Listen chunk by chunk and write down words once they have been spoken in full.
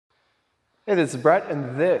Hey, this is Brett,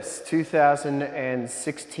 and this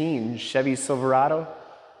 2016 Chevy Silverado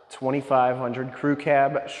 2500 Crew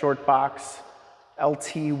Cab Short Box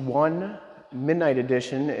Lt1 Midnight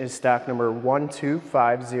Edition is stock number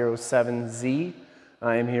 12507Z.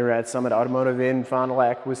 I am here at Summit Automotive in Fond du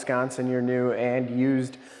Lac, Wisconsin, your new and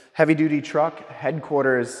used heavy-duty truck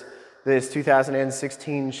headquarters. This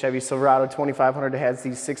 2016 Chevy Silverado 2500 has the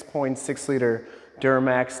 6.6-liter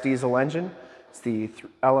Duramax diesel engine. It's the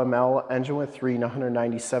LML engine with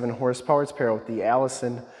 397 horsepower. It's paired with the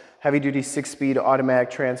Allison heavy-duty 6-speed automatic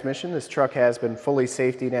transmission. This truck has been fully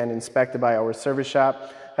safetied and inspected by our service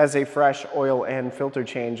shop. Has a fresh oil and filter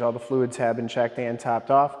change. All the fluids have been checked and topped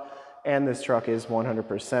off. And this truck is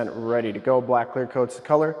 100% ready to go. Black clear coat's the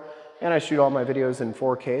color. And I shoot all my videos in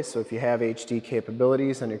 4K, so if you have HD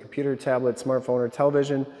capabilities on your computer, tablet, smartphone, or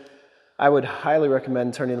television, I would highly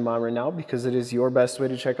recommend turning them on right now because it is your best way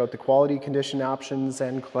to check out the quality, condition, options,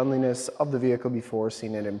 and cleanliness of the vehicle before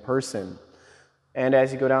seeing it in person. And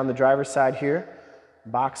as you go down the driver's side here,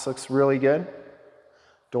 box looks really good.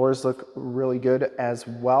 Doors look really good as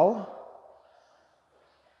well.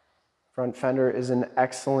 Front fender is in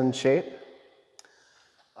excellent shape.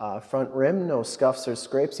 Front rim, no scuffs or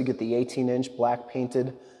scrapes. You get the 18-inch black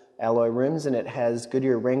painted alloy rims, and it has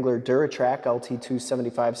Goodyear Wrangler Duratrac Lt1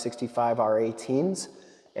 Z71 R18s,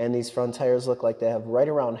 and these front tires look like they have right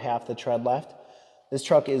around half the tread left. This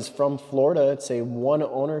truck is from Florida. It's a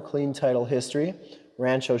one-owner, clean title history.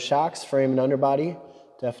 Rancho shocks, frame and underbody.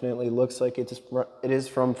 Definitely looks like it is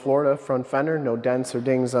from Florida. Front fender, no dents or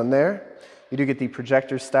dings on there. You do get the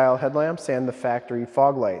projector-style headlamps and the factory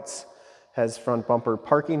fog lights. Has front bumper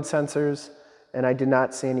parking sensors, and I did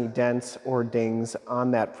not see any dents or dings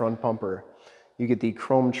on that front bumper. You get the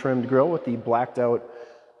chrome trimmed grille with the blacked out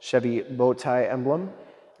Chevy bow tie emblem.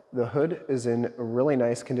 The hood is in really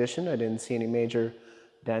nice condition. I didn't see any major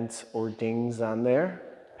dents or dings on there.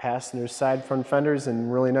 Passenger side front fenders in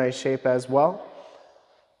really nice shape as well.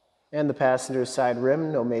 And the passenger side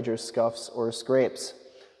rim, no major scuffs or scrapes.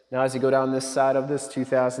 Now as you go down this side of this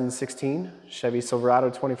 2016 Chevy Silverado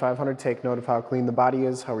 2500, take note of how clean the body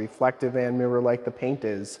is, how reflective and mirror-like the paint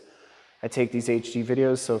is. I take these HD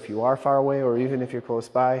videos, so if you are far away or even if you're close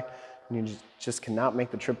by and you just cannot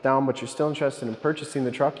make the trip down, but you're still interested in purchasing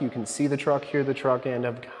the truck, you can see the truck, hear the truck, and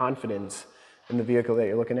have confidence in the vehicle that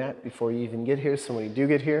you're looking at before you even get here. So when you do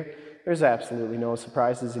get here, there's absolutely no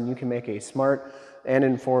surprises, and you can make a smart and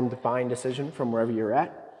informed buying decision from wherever you're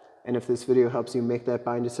at. And if this video helps you make that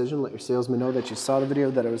buying decision, let your salesman know that you saw the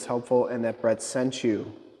video, that it was helpful, and that Brett sent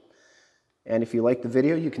you. And if you like the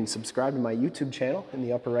video, you can subscribe to my YouTube channel. In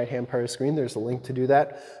the upper right-hand part of the screen, there's a link to do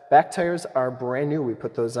that. Back tires are brand new. We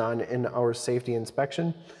put those on in our safety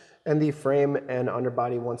inspection. And the frame and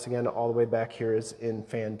underbody, once again, all the way back here is in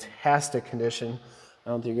fantastic condition.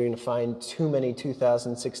 I don't think you're going to find too many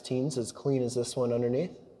 2016s as clean as this one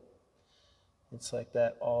underneath. It's like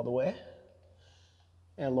that all the way.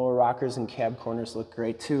 And lower rockers and cab corners look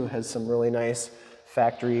great too. Has some really nice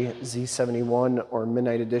factory Z71 or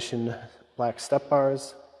Midnight Edition black step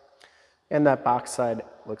bars. And that box side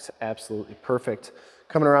looks absolutely perfect.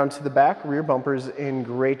 Coming around to the back, rear bumper's in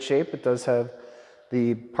great shape. It does have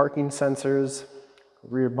the parking sensors,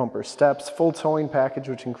 rear bumper steps, full towing package,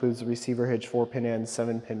 which includes the receiver hitch, 4-pin and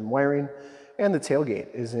 7-pin wiring. And the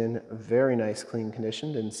tailgate is in very nice, clean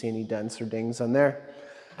condition. Didn't see any dents or dings on there.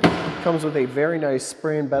 Comes with a very nice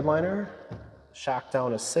spray and bed liner, shock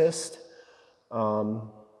down assist,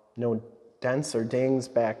 no dents or dings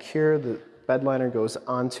back here. The bed liner goes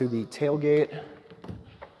onto the tailgate,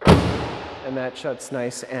 and that shuts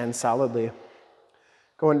nice and solidly.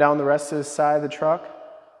 Going down the rest of the side of the truck,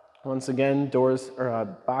 once again,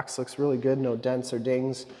 box looks really good, no dents or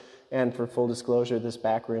dings. And for full disclosure, this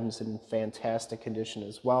back rim's in fantastic condition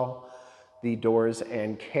as well. The doors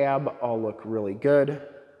and cab all look really good.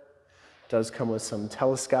 Does come with some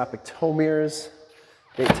telescopic tow mirrors.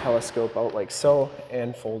 They telescope out like so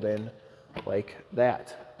and fold in like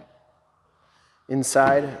that.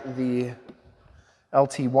 Inside, the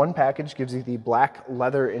Lt1 package gives you the black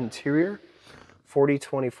leather interior,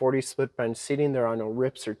 40-20-40 split bench seating. There are no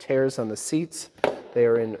rips or tears on the seats. They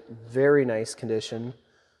are in very nice condition.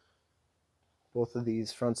 Both of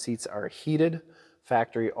these front seats are heated.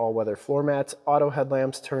 Factory all-weather floor mats, auto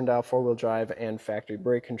headlamps, turned out 4-wheel drive, and factory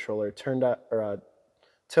brake controller, turned out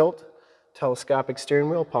tilt, telescopic steering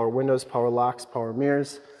wheel, power windows, power locks, power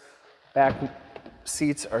mirrors. Back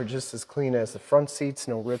seats are just as clean as the front seats,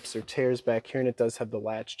 no rips or tears back here, and it does have the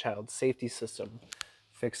Latch child safety system.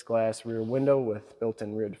 Fixed glass rear window with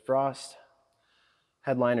built-in rear defrost.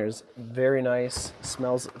 Headliner's very nice,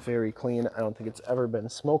 smells very clean. I don't think it's ever been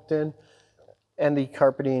smoked in. And the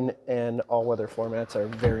carpeting and all-weather floor mats are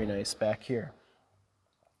very nice back here.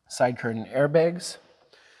 Side curtain airbags.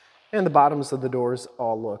 And the bottoms of the doors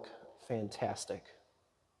all look fantastic.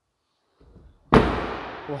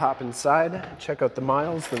 We'll hop inside, check out the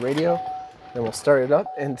miles, the radio, then we'll start it up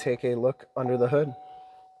and take a look under the hood.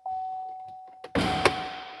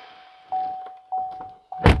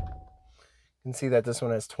 You can see that this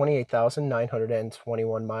one has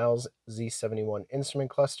 28,921 miles, Z71 instrument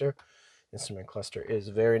cluster. Instrument cluster is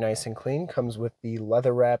very nice and clean. Comes with the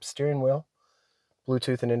leather wrap steering wheel,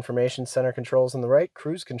 Bluetooth and information center controls on the right,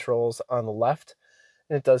 cruise controls on the left,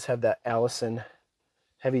 and it does have that Allison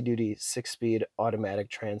heavy-duty 6-speed automatic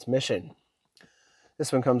transmission.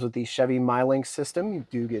 This one comes with the Chevy MyLink system. You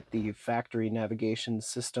do get the factory navigation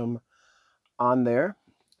system on there,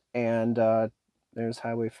 and there's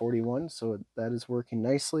Highway 41, so that is working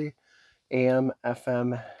nicely. AM,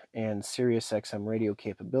 FM, and Sirius XM radio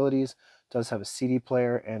capabilities. It does have a CD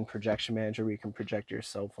player and projection manager where you can project your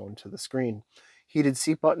cell phone to the screen. Heated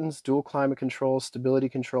seat buttons, dual climate control, stability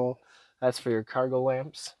control. That's for your cargo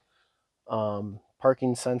lamps.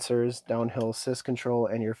 Parking sensors, downhill assist control,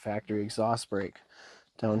 and your factory exhaust brake.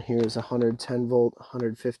 Down here is a 110 volt,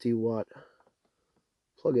 150 watt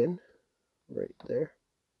plug-in right there.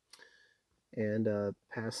 And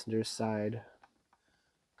passenger side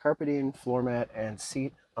carpeting, floor mat, and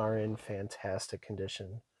seat are in fantastic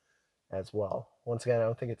condition as well. Once again, I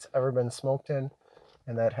don't think it's ever been smoked in,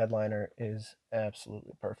 and that headliner is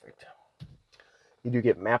absolutely perfect. You do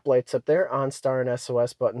get map lights up there, OnStar and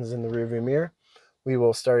SOS buttons in the rearview mirror. We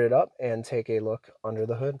will start it up and take a look under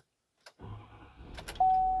the hood.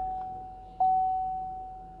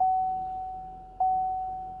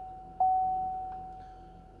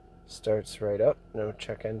 Starts right up, no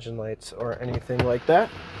check engine lights or anything like that.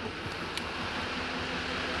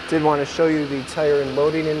 Did want to show you the tire and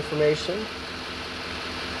loading information,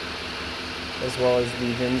 as well as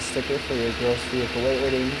the VIN sticker for your gross vehicle weight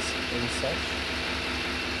ratings and such.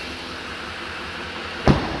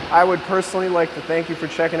 I would personally like to thank you for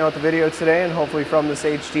checking out the video today, and hopefully from this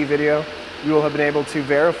HD video you will have been able to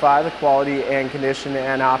verify the quality and condition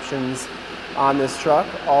and options on this truck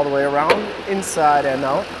all the way around, inside and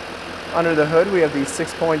out. Under the hood, we have the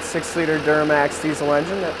 6.6 liter Duramax diesel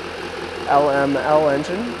engine, that LML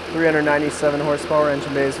engine, 397 horsepower.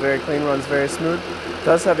 Engine bay is very clean, runs very smooth.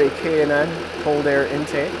 Does have a K&N cold air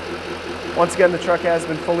intake. Once again, the truck has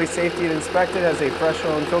been fully safety and inspected, has a fresh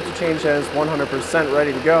oil and filter change, and is 100%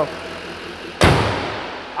 ready to go.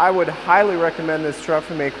 I would highly recommend this truck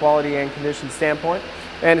from a quality and condition standpoint.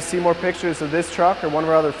 And to see more pictures of this truck or one of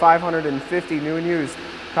our other 550 new and used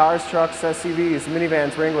cars, trucks, SUVs,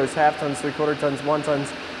 minivans, Wranglers, half tons, 3/4 tons, 1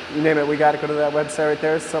 tons, you name it, we got to go to that website right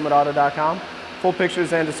there, summitauto.com. Full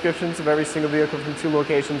pictures and descriptions of every single vehicle from 2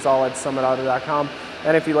 locations, all at summitauto.com.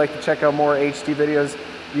 And if you'd like to check out more HD videos,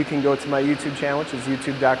 you can go to my YouTube channel, which is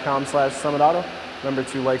youtube.com/summitauto. Remember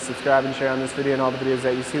to like, subscribe, and share on this video and all the videos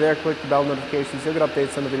that you see there. Click the bell notifications. You'll get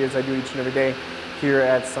updates on the videos I do each and every day here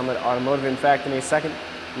at Summit Automotive. In fact, in a second,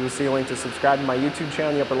 you will see a link to subscribe to my YouTube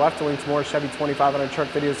channel in the upper left, a link to more Chevy 2500 truck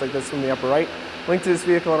videos like this one in the upper right, link to this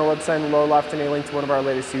vehicle on our website in the lower left, and a link to one of our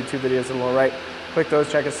latest YouTube videos in the lower right. Click those,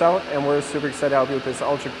 check us out, and we're super excited to help you with this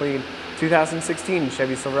ultra clean 2016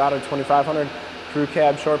 Chevy Silverado 2500 Crew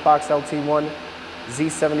Cab Shortbox Lt1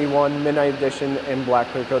 Z71 Midnight Edition in black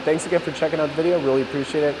clear coat. Thanks again for checking out the video, really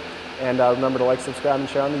appreciate it, and remember to like, subscribe, and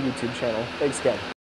share on the YouTube channel. Thanks again.